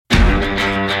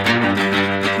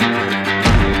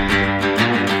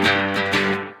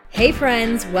Hey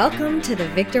friends, welcome to the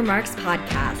Victor Marks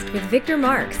Podcast with Victor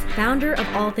Marks, founder of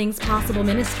All Things Possible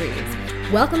Ministries.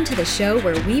 Welcome to the show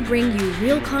where we bring you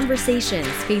real conversations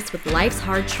faced with life's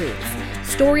hard truths,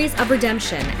 stories of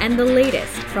redemption, and the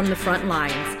latest from the front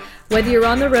lines. Whether you're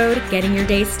on the road, getting your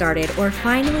day started, or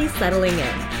finally settling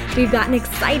in, we've got an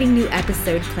exciting new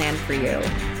episode planned for you.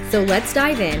 So let's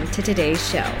dive into today's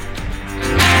show.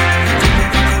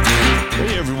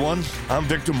 Hey everyone, I'm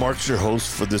Victor Marks, your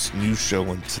host for this new show,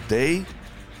 and today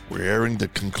we're airing the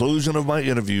conclusion of my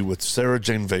interview with Sarah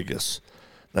Jane Vegas.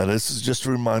 Now this is just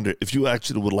a reminder, if you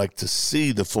actually would like to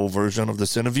see the full version of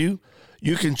this interview,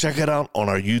 you can check it out on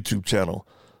our YouTube channel.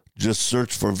 Just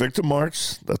search for Victor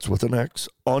Marks, that's with an X,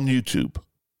 on YouTube.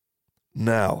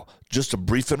 Now, just a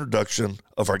brief introduction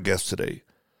of our guest today.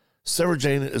 Sarah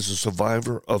Jane is a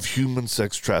survivor of human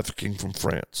sex trafficking from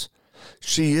France.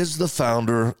 She is the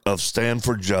founder of Stand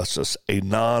for Justice, a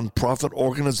non-profit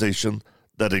organization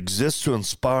that exists to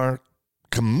inspire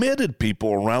committed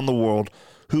people around the world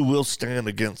who will stand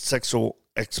against sexual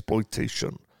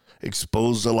exploitation,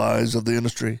 expose the lies of the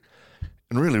industry,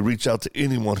 and really reach out to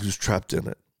anyone who's trapped in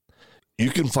it.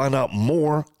 You can find out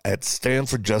more at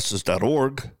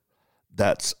standforjustice.org.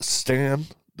 That's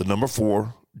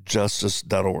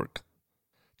justice.org.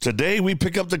 Today, we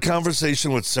pick up the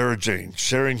conversation with Sarah Jane,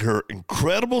 sharing her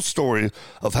incredible story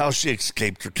of how she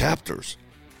escaped her captors.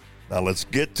 Now, let's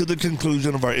get to the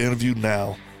conclusion of our interview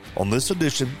now on this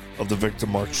edition of the Victor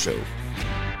Marks Show.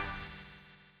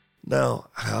 Now,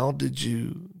 how did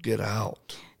you get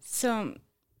out? So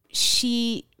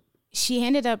she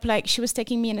ended up, like, she was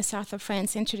taking me in the south of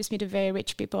France, introduced me to very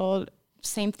rich people,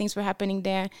 same things were happening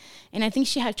there. And I think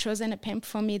she had chosen a pimp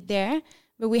for me there.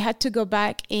 But we had to go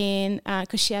back in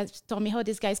because she had told me, "Oh,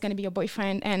 this guy's going to be your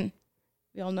boyfriend," and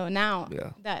we all know now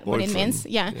that what it means.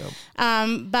 When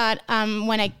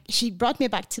she brought me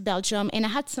back to Belgium, and I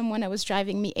had someone that was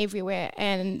driving me everywhere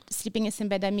and sleeping in the same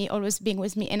bed as me, always being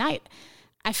with me, and I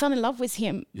fell in love with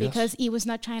him because he was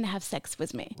not trying to have sex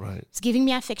with me. Right. He was giving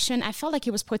me affection. I felt like he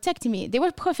was protecting me. They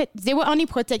were only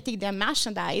protecting their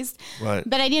merchandise, right?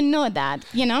 But I didn't know that,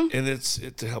 you know. And it's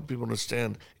to help people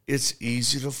understand. It's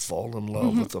easy to fall in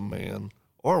love with a man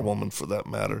or a woman, for that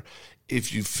matter,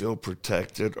 if you feel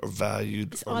protected or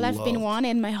valued. It's or all I've loved. been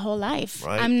wanting my whole life.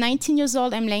 Right? I'm 19 years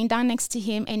old. I'm laying down next to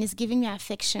him, and he's giving me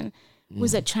affection.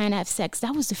 Was it trying to have sex?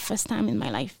 That was the first time in my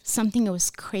life. Something I was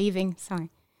craving. Sorry.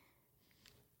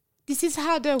 This is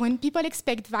harder when people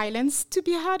expect violence to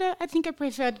be harder. I think I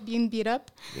preferred being beat up.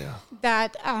 Yeah.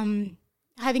 That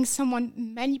having someone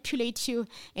manipulate you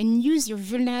and use your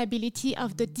vulnerability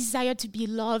of the desire to be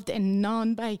loved and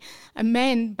known by a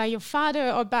man, by your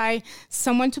father, or by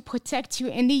someone to protect you.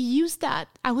 And they used that.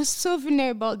 I was so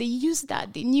vulnerable. They used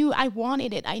that. They knew I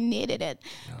wanted it. I needed it.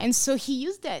 Yeah. And so he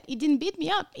used that. He didn't beat me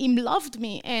up. He loved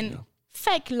me, and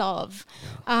fake love.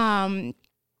 Yeah.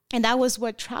 And that was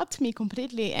what trapped me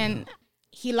completely. And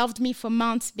he loved me for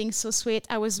months, being so sweet.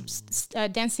 I was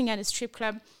dancing at a strip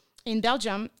club in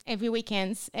Belgium every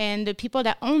weekend, and the people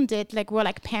that owned it were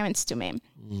like parents to me.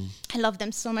 I loved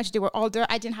them so much. They were older.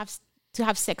 I didn't have to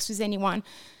have sex with anyone.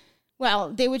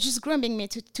 Well, they were just grooming me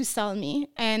to sell me.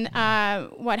 And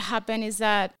what happened is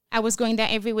that I was going there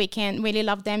every weekend, really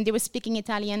loved them. They were speaking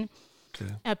Italian.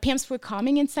 Okay. Pimps were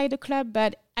coming inside the club,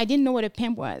 but I didn't know what a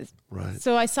pimp was. Right.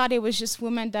 So I thought it was just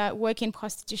women that work in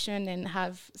prostitution and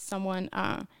have someone,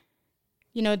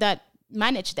 that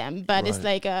manage them, but it's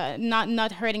like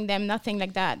not hurting them, nothing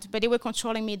like that. But they were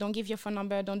controlling me. Don't give your phone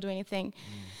number. Don't do anything.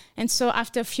 And so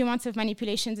after a few months of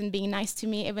manipulations and being nice to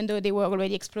me, even though they were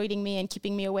already exploiting me and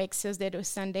keeping me awake Thursday to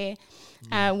Sunday,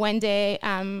 one day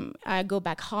I go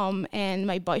back home and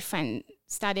my boyfriend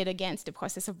started against the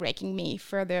process of breaking me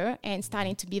further and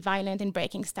starting to be violent and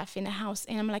breaking stuff in the house.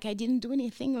 And I'm like, I didn't do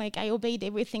anything. Like, I obeyed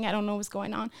everything. I don't know what's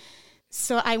going on.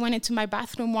 So I went into my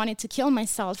bathroom, wanted to kill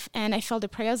myself, and I felt the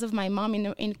prayers of my mom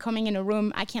in coming in a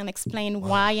room. I can't explain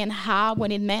why and how,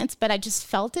 what it meant, but I just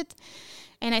felt it.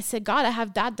 And I said, God, I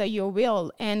have that your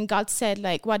will. And God said,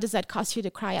 what does that cost you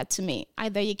to cry out to me?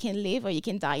 Either you can live or you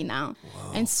can die now.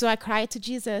 Wow. And so I cried to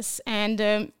Jesus.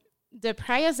 And the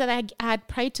prayers that I had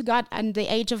prayed to God at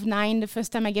the age of 9, the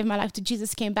first time I gave my life to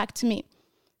Jesus, came back to me.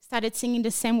 Started singing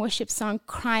the same worship song,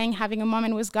 crying, having a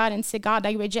moment with God, and say, God,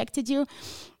 I rejected you.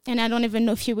 And I don't even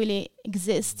know if you really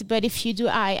exist. But if you do,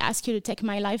 I ask you to take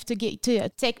my life, to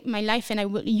take my life, and I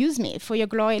will use me for your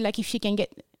glory. Like, if you can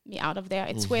get me out of there.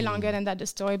 It's way longer than that, the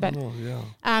story. But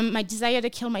my desire to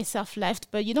kill myself left.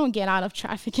 But you don't get out of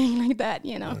trafficking like that,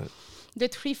 you know. Right. The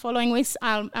 3 following weeks,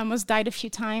 I almost died a few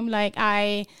times. Like,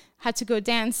 I had to go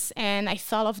dance, and I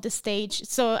fell off the stage.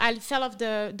 So I fell off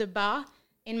the bar,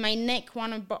 and my neck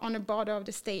on the border of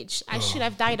the stage. I should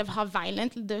have died of how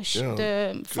violent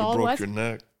the fall was. Broke your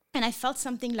neck. And I felt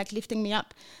something like lifting me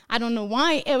up. I don't know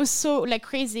why. It was so like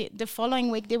crazy. The following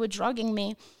week, they were drugging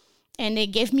me. And they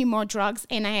gave me more drugs.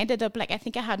 And I ended up like, I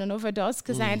think I had an overdose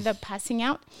because I ended up passing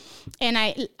out. And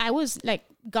I was like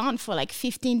gone for like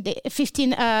 15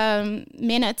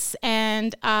 minutes.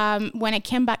 And when I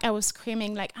came back, I was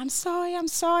screaming like, I'm sorry.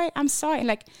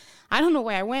 Like, I don't know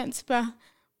where I went, but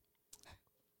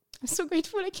I'm so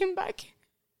grateful I came back.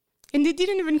 And they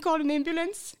didn't even call an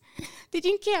ambulance. They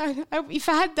didn't care. If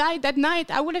I had died that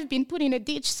night, I would have been put in a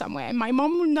ditch somewhere. And my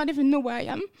mom would not even know where I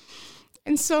am.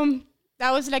 And so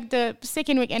that was like the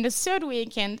second week. And the third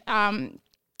weekend, I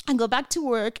go back to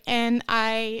work. And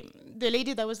the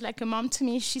lady that was like a mom to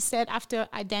me, she said after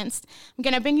I danced, I'm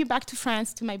going to bring you back to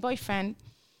France to my boyfriend.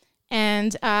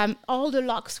 And all the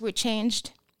locks were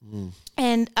changed.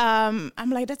 And I'm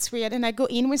like, that's weird. And I go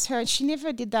in with her. She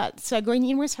never did that. So I go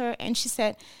in with her. And she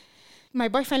said, my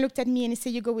boyfriend looked at me and he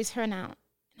said, you go with her now.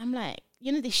 And I'm like,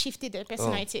 they shifted their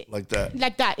personality. Like that.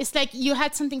 Like that. It's like you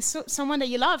had someone that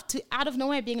you love to out of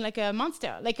nowhere being like a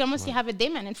monster. Like almost you have a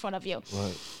demon in front of you.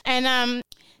 Right. And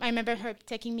I remember her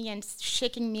taking me and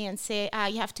shaking me and say,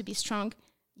 you have to be strong.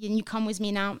 You come with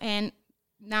me now. And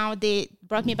now they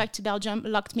brought me back to Belgium,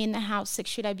 locked me in the house,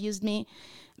 sexually abused me.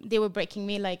 They were breaking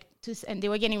me and they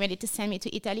were getting ready to send me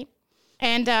to Italy.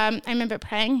 And I remember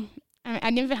praying.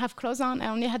 I didn't even have clothes on. I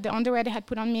only had the underwear they had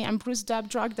put on me. I'm bruised up,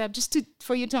 drugged up, just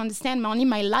for you to understand. Only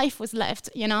my life was left,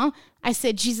 I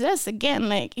said, Jesus, again,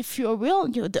 like, if you're real,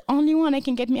 you're the only one that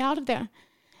can get me out of there.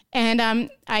 And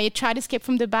I tried to escape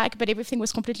from the back, but everything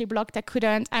was completely blocked. I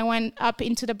couldn't. I went up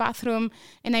into the bathroom,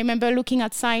 and I remember looking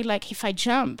outside, like, if I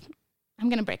jump, I'm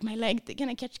going to break my leg. They're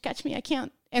going to catch me. I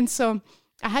can't. And so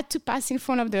I had to pass in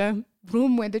front of the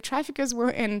room where the traffickers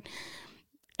were, and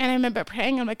I remember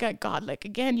praying, I'm like, oh God, like,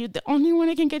 again, you're the only one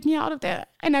that can get me out of there.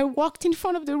 And I walked in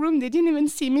front of the room. They didn't even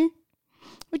see me,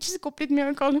 which is a complete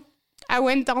miracle. I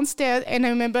went downstairs, and I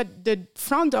remember the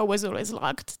front door was always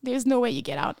locked. There's no way you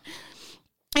get out.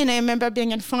 And I remember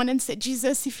being in front and said,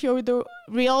 Jesus, if you're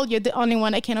real, you're the only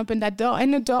one that can open that door.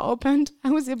 And the door opened. I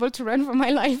was able to run for my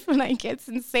life. Like, it's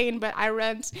insane, but I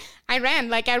ran.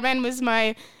 Like, I ran with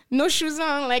my no shoes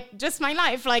on, like, just my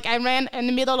life. Like, I ran in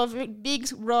the middle of a big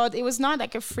road. It was not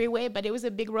like a freeway, but it was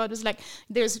a big road. It was like,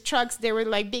 there's trucks, there were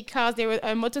like big cars, there were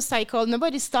a motorcycle.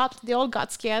 Nobody stopped. They all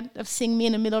got scared of seeing me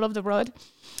in the middle of the road.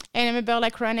 And I remember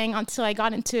like running until I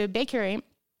got into a bakery.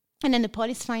 And then the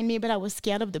police find me, but I was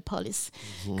scared of the police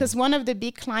because one of the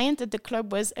big clients at the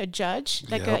club was a judge,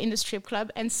 like in the strip club.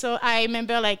 And so I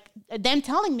remember like them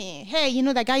telling me, hey,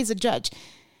 that guy is a judge.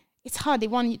 It's hard. They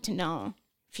want you to know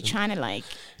if you're trying to like,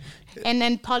 and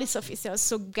then police officers.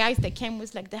 So guys that came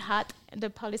with like the hat,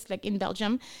 the police like in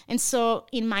Belgium. And so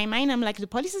in my mind, I'm like, the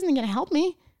police isn't going to help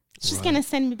me. It's just going to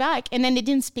send me back. And then they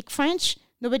didn't speak French.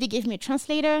 Nobody gave me a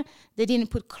translator. They didn't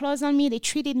put clothes on me. They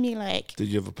treated me like. Did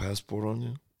you have a passport on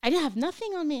you? I didn't have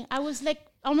nothing on me. I was like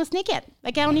almost naked.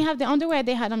 Like I only have the underwear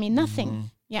they had on me. Nothing. Mm-hmm.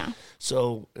 Yeah.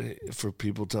 So for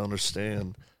people to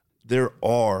understand, there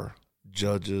are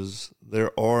judges,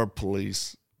 there are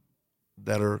police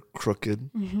that are crooked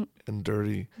and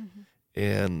dirty. Mm-hmm.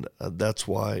 And that's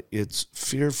why it's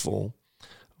fearful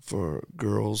for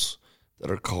girls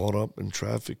that are caught up in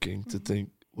trafficking to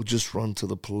think, well, just run to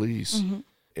the police. Mm-hmm.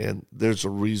 And there's a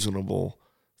reasonable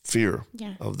fear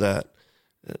of that.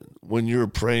 When you're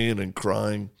praying and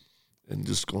crying and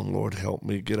just going, Lord, help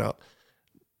me get out,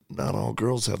 not all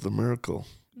girls have the miracle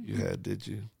you had, did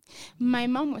you? My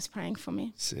mom was praying for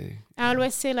me. See, I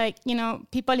always say, like,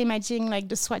 people imagining like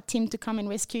the SWAT team to come and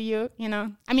rescue you,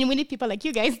 I mean, we need people like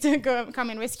you guys to come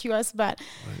and rescue us, but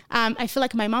I feel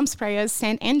like my mom's prayers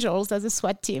sent angels as a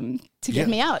SWAT team to get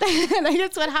me out. Like,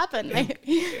 that's what happened.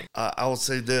 I will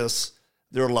say this,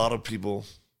 there are a lot of people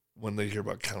when they hear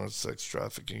about counter sex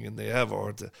trafficking and they have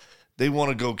art, they want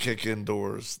to go kick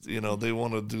indoors. They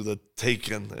want to do the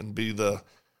Taken and be the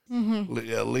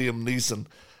Liam Neeson.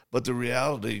 But the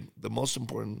reality, the most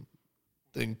important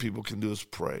thing people can do is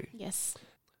pray. Yes.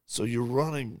 So you're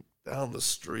running down the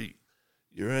street.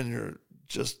 You're in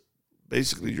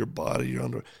basically your body.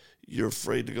 You're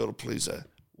afraid to go to police.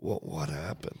 What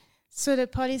happened? So the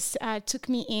police took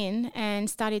me in and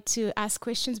started to ask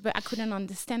questions, but I couldn't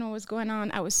understand what was going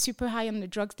on. I was super high on the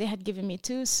drugs they had given me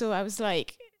too, so I was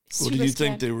like super What do you scared.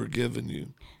 think they were giving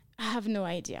you? I have no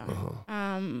idea.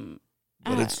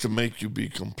 But it's to make you be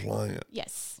compliant.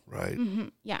 Yes. Right? Mm-hmm.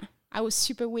 Yeah. I was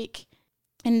super weak.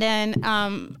 And then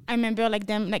I remember like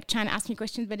them like trying to ask me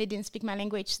questions, but they didn't speak my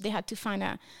language. They had to find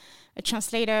a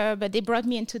translator, but they brought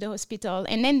me into the hospital.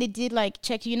 And then they did like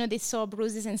check, they saw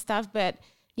bruises and stuff, but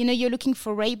you're looking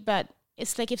for rape, but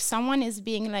it's like if someone is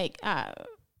being like,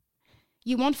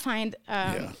 you won't find,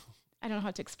 I don't know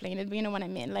how to explain it, but you know what I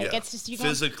mean. Like it's just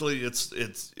physically,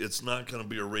 it's not going to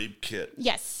be a rape kit.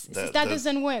 Yes, that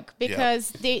doesn't work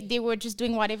because they were just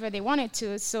doing whatever they wanted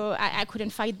to. So I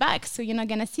couldn't fight back. So you're not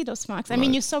going to see those marks. I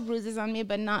mean, you saw bruises on me,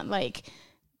 but not like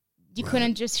you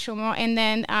couldn't just show more. And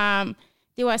then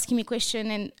they were asking me questions,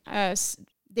 and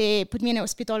they put me in a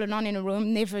hospital alone in a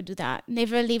room. Never do that.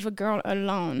 Never leave a girl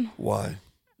alone. Why?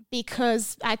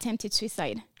 Because I attempted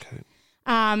suicide. Okay.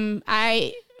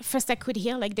 I could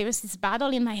hear like there was this battle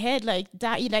in my head, like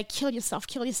that, you like kill yourself.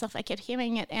 I kept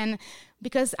hearing it, and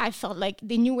because I felt like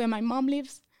they knew where my mom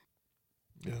lives.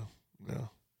 Yeah.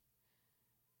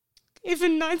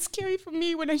 Even now, it's scary for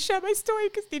me when I share my story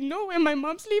because they know where my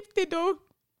moms live. They know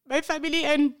my family,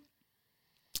 and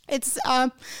it's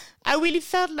I really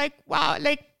felt like wow,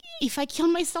 like if I kill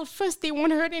myself first, they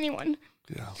won't hurt anyone.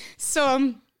 Yeah.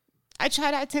 So I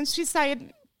tried to attempt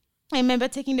suicide. I remember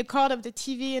taking the cord of the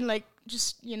TV and like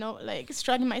just, like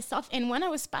struggling myself. And when I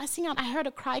was passing out, I heard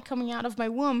a cry coming out of my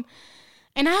womb.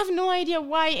 And I have no idea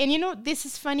why. And this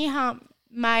is funny how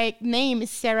my name is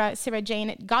Sarah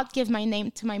Jane. God gave my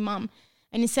name to my mom.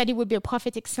 And he said it would be a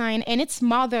prophetic sign. And it's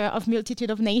mother of multitude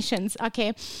of nations.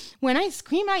 Okay. When I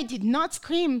scream, I did not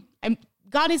scream.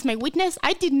 God is my witness.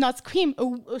 I did not scream.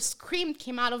 A scream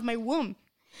came out of my womb.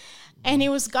 And it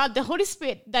was God, the Holy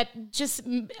Spirit, that just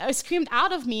screamed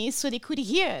out of me so they could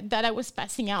hear that I was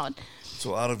passing out.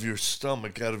 So out of your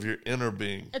stomach, out of your inner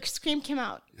being. A scream came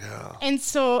out. Yeah. And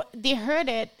so they heard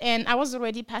it, and I was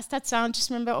already past that sound. Just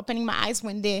remember opening my eyes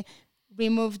when they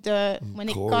removed the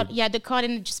cord,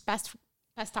 and it just passed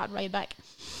out right back.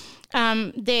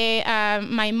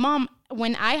 My mom,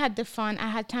 when I had the phone, I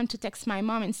had time to text my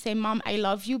mom and say, Mom, I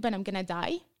love you, but I'm going to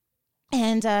die.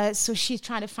 And so she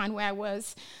tried to find where I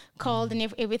was, called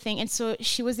and everything. And so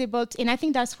she was able to, and I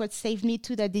think that's what saved me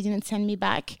too, that they didn't send me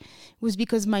back, was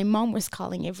because my mom was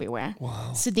calling everywhere.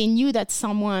 Wow. So they knew that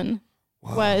someone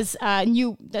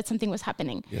knew that something was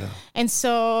happening. Yeah. And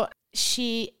so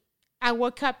I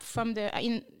woke up from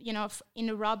in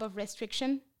a robe of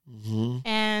restriction. Mm-hmm.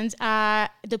 And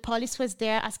the police was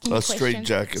there asking me questions. Straight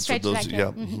jacket for those,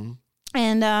 Mm-hmm.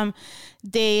 And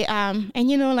they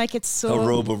like it's so a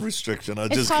robe of restriction. I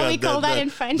just how got we call that in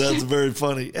French. That's very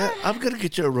funny. Yeah, I'm gonna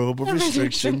get you a robe of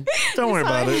restriction. Don't worry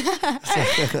about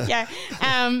it. Yeah.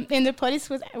 And the police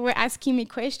were asking me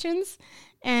questions,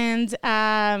 and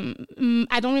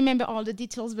I don't remember all the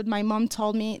details, but my mom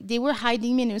told me they were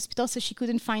hiding me in the hospital, so she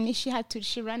couldn't find me.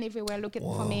 She ran everywhere looking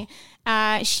for me.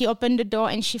 She opened the door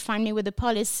and she found me with the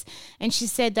police, and she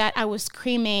said that I was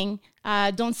screaming,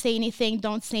 don't say anything.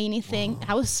 Wow.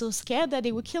 I was so scared that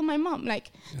they would kill my mom.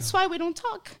 That's why we don't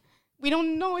talk. We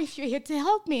don't know if you're here to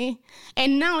help me.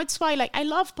 And now it's why, I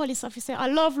love police officers. I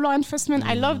love law enforcement.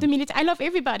 I love the military. I love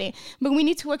everybody. But we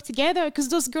need to work together because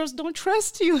those girls don't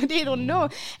trust you. They don't know.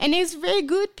 And there's very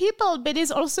good people, but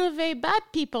there's also very bad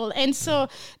people. And so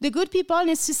the good people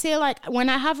needs to say, when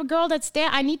I have a girl that's there,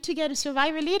 I need to get a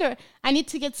survivor leader. I need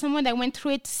to get someone that went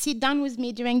through it to sit down with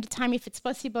me during the time, if it's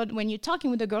possible. When you're talking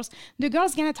with the girl's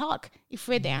going to talk if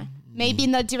we're there. Maybe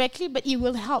not directly, but it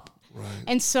will help. Right.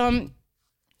 And so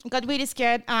got really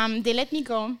scared. They let me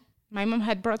go. My mom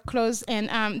had brought clothes,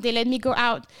 and they let me go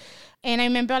out. And I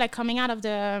remember coming out of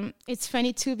it's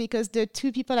funny too, because the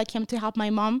two people that came to help my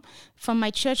mom from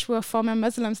my church were former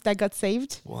Muslims that got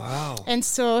saved. Wow. And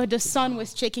so the son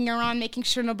was checking around, making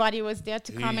sure nobody was there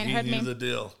to come and hurt me. He knew the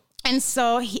deal. And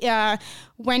so he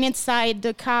went inside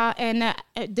the car, and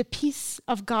the peace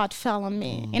of God fell on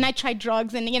me. And I tried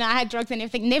drugs, and I had drugs and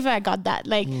everything. Never I got that.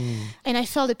 And I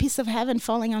felt the peace of heaven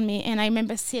falling on me. And I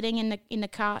remember sitting in the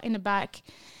car in the back,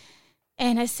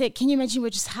 and I said, "Can you imagine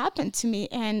what just happened to me?"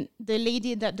 And the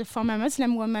lady, the former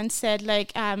Muslim woman, said,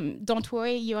 "Don't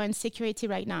worry, you're in security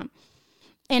right now."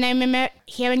 And I remember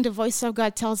hearing the voice of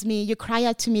God tells me, "You cried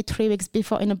out to me 3 weeks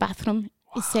before in a bathroom."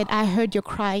 He said, "I heard your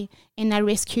cry and I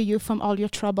rescue you from all your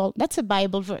trouble." That's a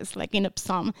Bible verse, in a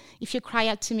psalm. If you cry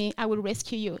out to me, I will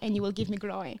rescue you and you will give me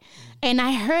glory. And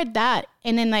I heard that,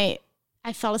 and then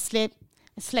I fell asleep.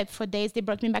 I slept for days. They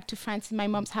brought me back to France in my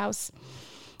mom's house.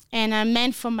 And a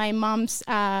man from my mom's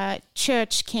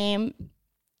church came,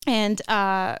 and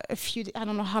I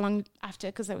don't know how long after,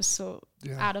 because I was so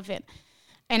out of it.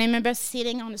 And I remember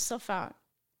sitting on the sofa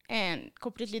and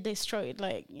completely destroyed,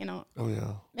 Oh,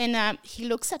 yeah. And he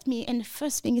looks at me, and the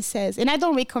first thing he says, and I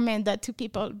don't recommend that to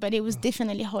people, but it was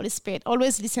definitely Holy Spirit.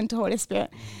 Always listen to Holy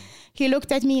Spirit. He looked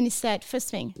at me and he said, first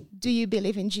thing, "Do you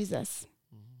believe in Jesus?"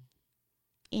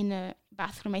 In a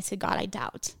bathroom, I said, "God, I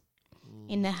doubt."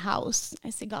 In the house, I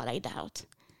said, "God, I doubt."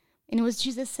 And it was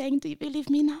Jesus saying, "Do you believe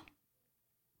me now?"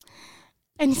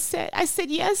 And I said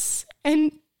yes.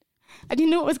 And I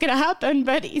didn't know what was going to happen,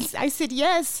 but I said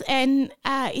yes. And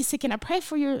he said, can I pray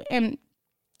for you? And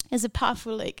as a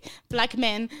powerful, like, black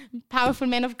man, powerful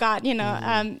man of God, you know.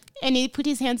 And he put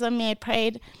his hands on me. I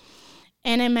prayed.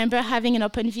 And I remember having an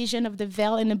open vision of the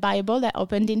veil in the Bible that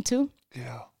opened into.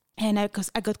 Yeah. And I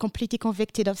got completely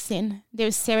convicted of sin. There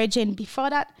was Sarah Jane before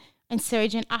that and Sarah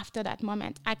Jane after that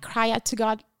moment. I cried out to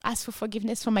God, asked for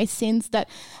forgiveness for my sins, that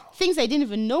things I didn't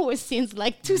even know were sins,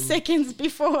 like 2 seconds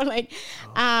before, like,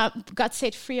 got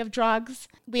set free of drugs.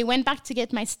 We went back to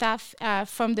get my stuff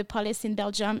from the police in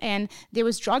Belgium, and there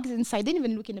was drugs inside. I didn't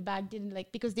even look in the bag,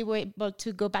 because they were able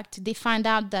to go back they found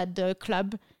out that the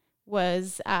club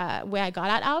was where I got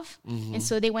out of. And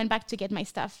so they went back to get my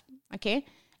stuff, okay?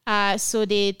 So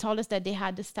they told us that they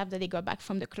had the stuff that they got back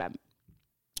from the club.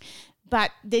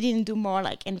 But they didn't do more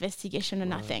like investigation or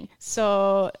nothing.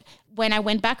 So when I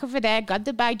went back over there, got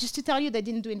the bag, just to tell you, they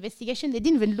didn't do investigation. They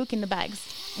didn't even look in the bags,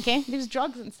 okay? There's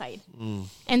drugs inside.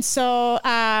 And so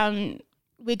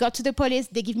we got to the police.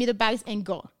 They give me the bags and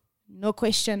go. No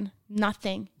question,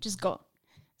 nothing, just go.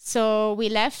 So we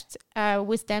left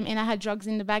with them, and I had drugs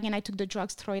in the bag, and I took the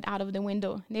drugs, throw it out of the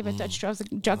window. Never touched drugs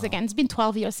again. It's been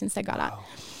 12 years since I got out.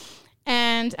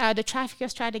 And the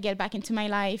traffickers tried to get back into my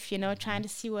life, you know, trying to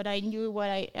see what I knew,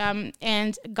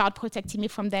 and God protected me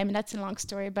from them. And that's a long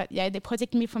story, but yeah, they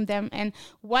protected me from them. And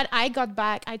what I got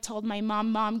back, I told my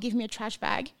mom, give me a trash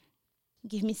bag,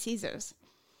 give me scissors.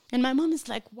 And my mom is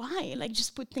like, why? Like,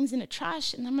 just put things in the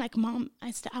trash. And I'm like, Mom,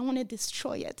 I want to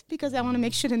destroy it because I want to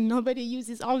make sure that nobody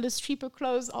uses all the stripper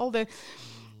clothes,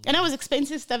 and that was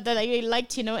expensive stuff that I really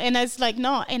liked, you know. And I was like,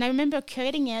 no. And I remember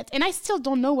creating it. And I still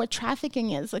don't know what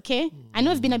trafficking is, okay? I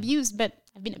know I've been abused, but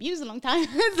I've been abused a long time.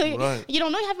 So right. You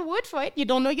don't know you have a word for it. You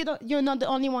don't know you're not the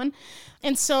only one.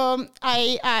 And so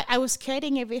I was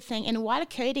creating everything. And while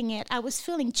creating it, I was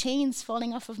feeling chains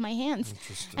falling off of my hands.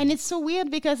 And it's so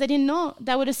weird because I didn't know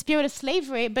that was a spirit of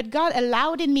slavery, but God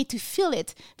allowed in me to feel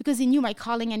it because he knew my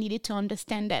calling. I needed to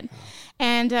understand it.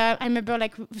 And I remember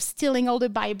like stealing all the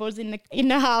Bibles in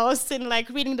the house and like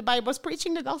reading the Bibles,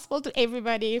 preaching the gospel to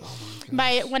everybody.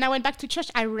 When I went back to church,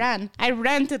 I ran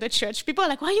to the church. People are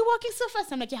like, why are you walking so fast?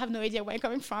 I'm like, you have no idea where I'm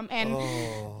coming from. And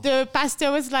the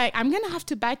pastor was like, I'm going to have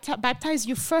to baptize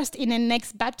you first in the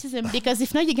next baptism because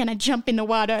if not, you're going to jump in the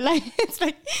water. Like, it's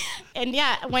like, and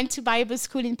yeah, I went to Bible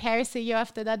school in Paris a year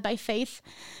after that by faith.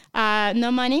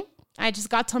 No money. I just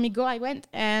God told me go. I went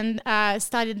and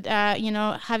started,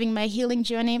 having my healing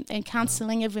journey and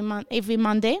counseling every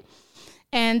Monday.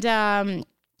 And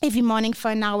every morning for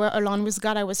an hour alone with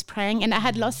God, I was praying. And I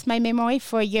had lost my memory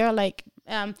for a year, like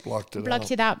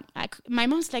blocked it out. My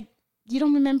mom's like, you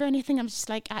don't remember anything? I'm just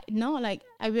like, no. Like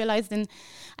I realized, and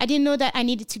I didn't know that I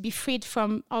needed to be freed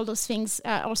from all those things,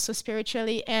 also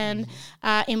spiritually and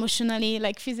emotionally,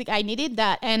 like physically. I needed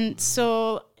that, and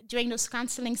so during those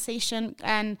counseling sessions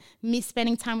and me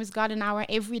spending time with God an hour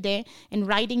every day and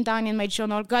writing down in my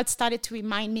journal, God started to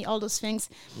remind me all those things.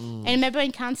 And I remember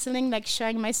in counseling, like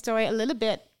sharing my story a little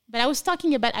bit, but I was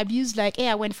talking about abuse, like, hey,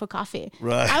 I went for coffee.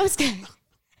 Right. I was people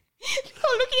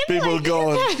looking at me people like,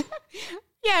 going.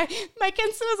 Yeah, my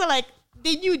counselors are like,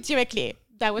 they knew directly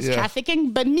that was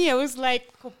trafficking, but me, I was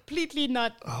like completely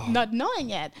not knowing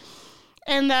it.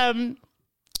 And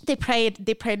they prayed.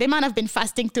 They might have been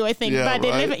fasting too, I think, but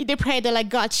they prayed. They're like,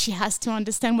 God, she has to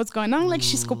understand what's going on. Like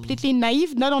she's completely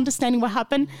naive, not understanding what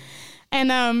happened.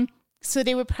 And so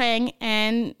they were praying,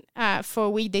 and for a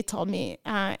week they told me,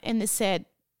 and they said,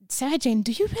 Sarah Jane,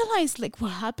 do you realize like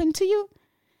what happened to you?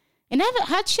 And I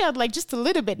had shared like just a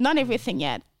little bit, not everything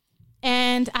yet.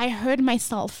 And I heard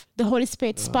myself, the Holy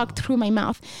Spirit spoke through my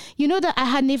mouth. You know that I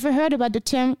had never heard about the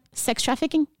term sex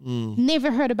trafficking? Never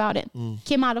heard about it.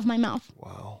 Came out of my mouth.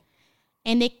 Wow.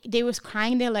 And they was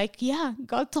crying. They're like, yeah,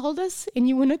 God told us and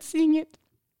you were not seeing it.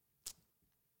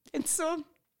 And so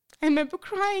I remember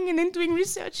crying and then doing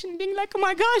research and being like, oh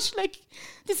my gosh, like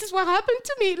this is what happened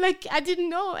to me. Like I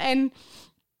didn't know. And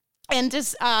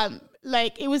just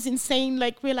like it was insane,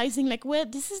 like realizing like, well,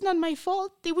 this is not my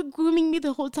fault. They were grooming me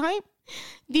the whole time.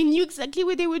 They knew exactly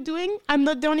what they were doing. I'm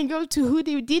not the only girl to who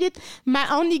they did it. My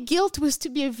only guilt was to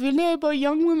be a vulnerable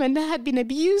young woman that had been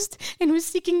abused and was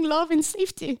seeking love and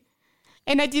safety.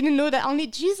 And I didn't know that only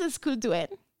Jesus could do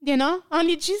it. You know,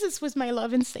 only Jesus was my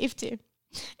love and safety.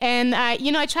 And,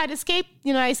 I tried to escape.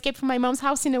 I escaped from my mom's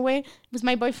house in a way with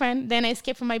my boyfriend. Then I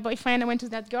escaped from my boyfriend. I went to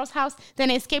that girl's house.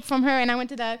 Then I escaped from her and I went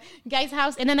to that guy's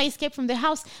house. And then I escaped from the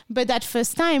house. But that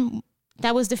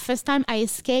was the first time I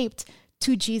escaped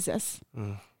to Jesus.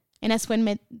 And that's when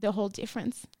made the whole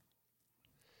difference.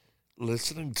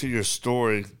 Listening to your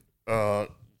story, I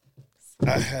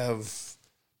have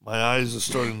My eyes are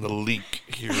starting to leak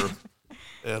here,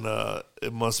 and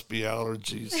it must be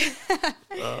allergies.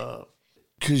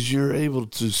 Because you're able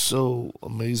to so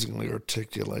amazingly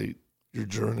articulate your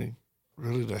journey,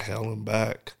 really to hell and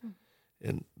back.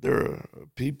 And there are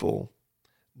people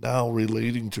now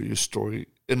relating to your story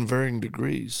in varying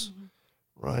degrees,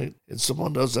 right? And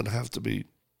someone doesn't have to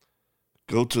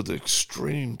go to the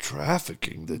extreme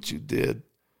trafficking that you did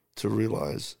to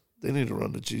realize they need to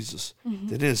run to Jesus. They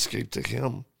need to escape to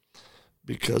him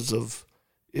because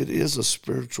it is a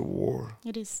spiritual war.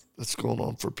 It is. That's going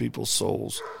on for people's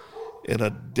souls and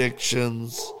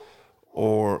addictions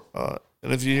or,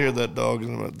 and if you hear that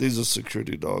dog, these are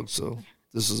security dogs, so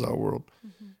this is our world.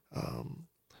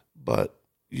 But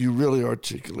you really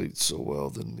articulate so well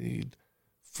the need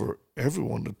for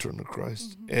everyone to turn to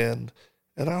Christ. And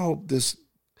I hope this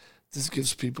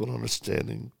gives people an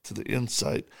understanding to the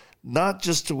insight, not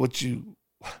just to what you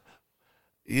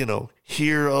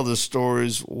hear other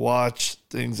stories, watch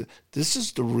things. This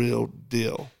is the real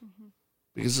deal.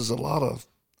 Because there's a lot of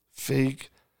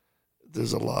fake,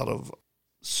 there's a lot of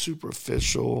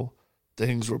superficial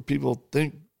things where people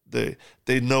think they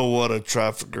know what a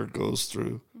trafficker goes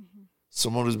through.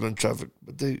 Someone who's been trafficked,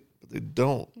 but they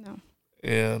don't. No.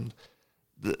 And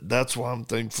that's why I'm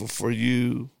thankful for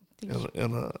you in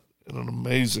an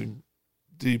amazing,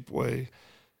 deep way.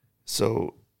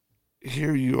 So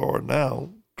here you are now,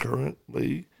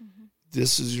 currently.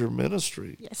 This is your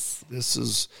ministry. Yes. This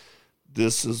is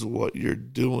what you're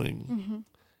doing.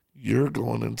 You're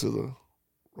going into the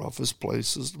roughest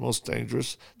places, the most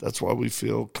dangerous. That's why we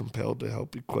feel compelled to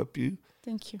help equip you.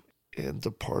 Thank you. And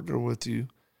to partner with you.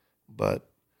 But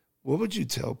what would you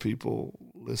tell people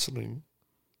listening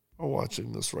or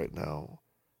watching this right now?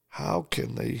 How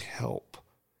can they help?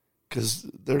 Because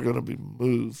they're going to be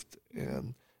moved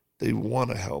and they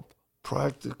want to help.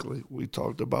 Practically, we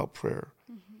talked about prayer.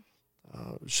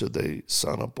 Should they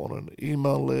sign up on an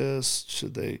email list?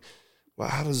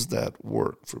 How does that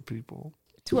work for people?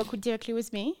 To work directly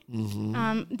with me.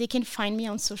 They can find me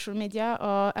on social media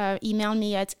or email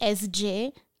me at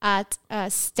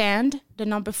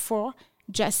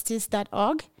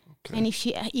stand4justice.org. Okay. And if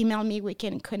you email me, we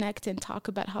can connect and talk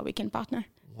about how we can partner.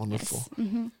 Wonderful.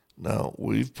 Yes. Now,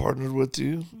 we've partnered with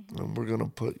you, and we're going to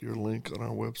put your link on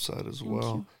our website as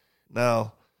well.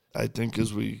 Now, I think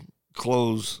as we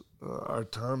close our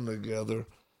time together,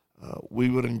 we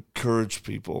would encourage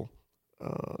people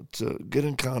to get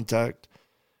in contact,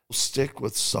 stick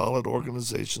with solid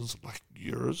organizations like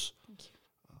yours,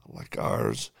 like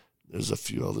ours. There's a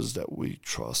few others that we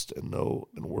trust and know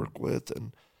and work with.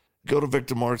 And go to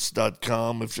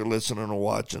victormarks.com if you're listening or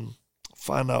watching.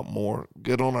 Find out more.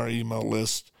 Get on our email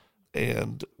list,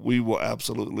 and we will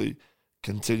absolutely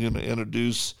continue to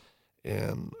introduce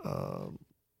and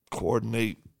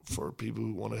coordinate for people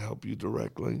who want to help you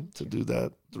directly to do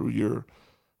that through your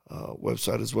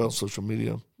website as well, social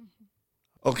media.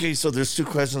 Okay, so there's two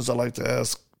questions I like to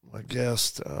ask my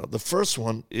guest. The first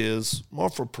one is more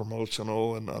for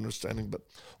promotional and understanding, but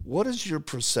what is your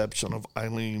perception of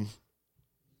Eileen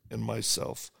and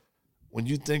myself? When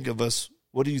you think of us,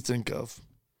 what do you think of?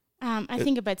 I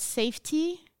think about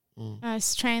safety,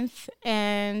 strength,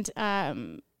 and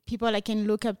people I can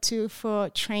look up to for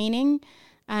training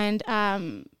and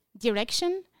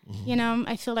direction.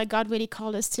 I feel like God really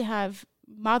called us to have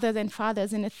mothers and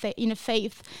fathers in a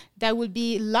faith that would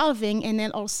be loving and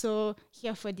then also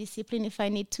here for discipline if I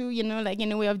need to, like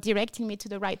in a way of directing me to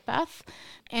the right path,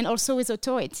 and also with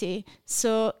authority.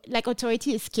 So like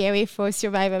authority is scary for a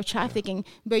survivor of trafficking,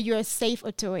 but you're a safe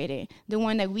authority, the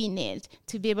one that we need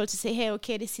to be able to say, hey,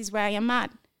 okay, this is where I am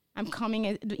at. I'm coming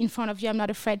in front of you. I'm not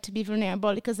afraid to be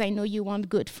vulnerable because I know you want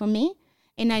good for me.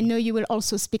 And I know you will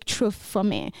also speak truth for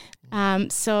me.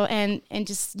 So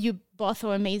just you both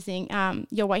are amazing.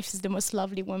 Your wife is the most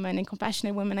lovely woman and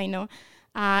compassionate woman I know.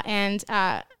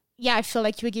 I feel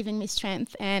like you're giving me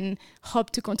strength and hope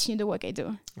to continue the work I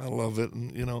do. I love it.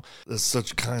 And, there's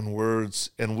such kind words.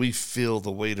 And we feel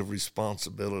the weight of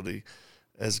responsibility.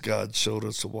 As God showed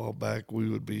us a while back, we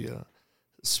would be a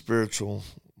spiritual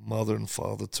mother and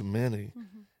father to many.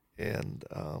 And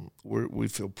we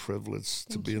feel privileged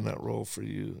to be in that role for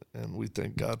you, and we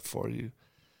thank God for you.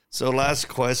 So last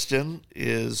question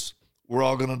is, we're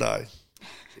all going to die.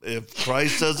 If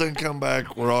Christ doesn't come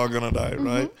back, we're all going to die,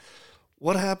 right?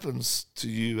 What happens to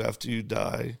you after you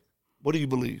die? What do you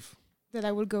believe? That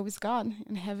I will go with God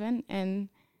in heaven, and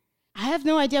I have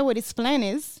no idea what his plan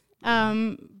is,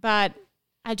 but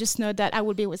I just know that I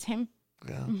will be with him.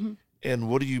 Yeah. And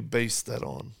what do you base that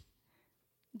on?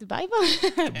 The Bible.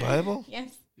 The Bible?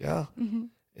 Yes. Yeah.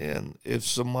 And if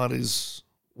somebody's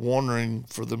wondering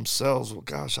for themselves, well,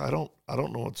 gosh, I don't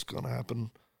know what's going to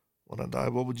happen when I die,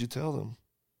 what would you tell them?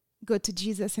 Go to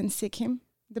Jesus and seek him.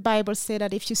 The Bible says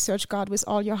that if you search God with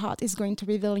all your heart, he's going to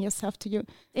reveal yourself to you.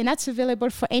 And that's available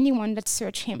for anyone that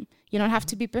search him. You don't have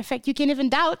to be perfect. You can even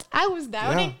doubt. I was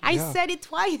doubting. I said it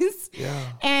twice.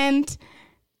 And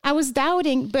I was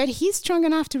doubting, but he's strong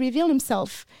enough to reveal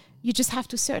himself. You just have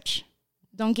to search.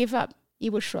 Don't give up. He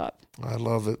will show up. I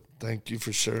love it. Thank you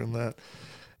for sharing that.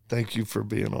 Thank you for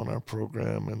being on our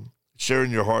program and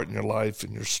sharing your heart and your life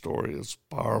and your story. Is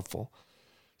powerful.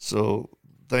 So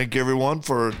thank everyone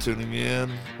for tuning in,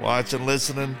 watching,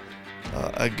 listening.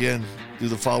 Again, do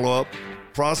the follow-up.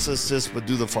 Process this, but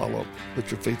do the follow-up. Put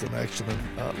your faith in action,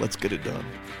 and let's get it done.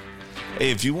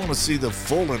 Hey, if you want to see the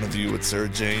full interview with Sarah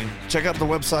Jane, check out the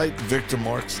website,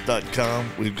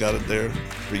 victormarks.com. We've got it there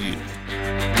for you.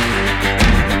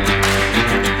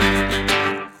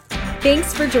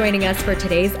 Thanks for joining us for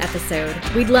today's episode.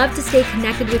 We'd love to stay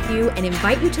connected with you and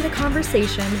invite you to the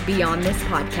conversation beyond this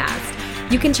podcast.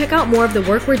 You can check out more of the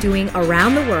work we're doing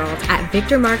around the world at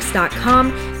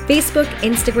victormarks.com, Facebook,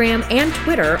 Instagram, and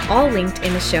Twitter, all linked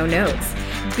in the show notes.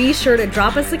 Be sure to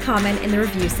drop us a comment in the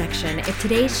review section if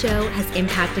today's show has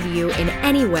impacted you in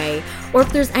any way, or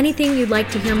if there's anything you'd like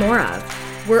to hear more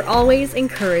of. We're always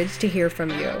encouraged to hear from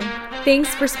you.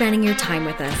 Thanks for spending your time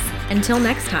with us. Until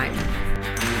next time.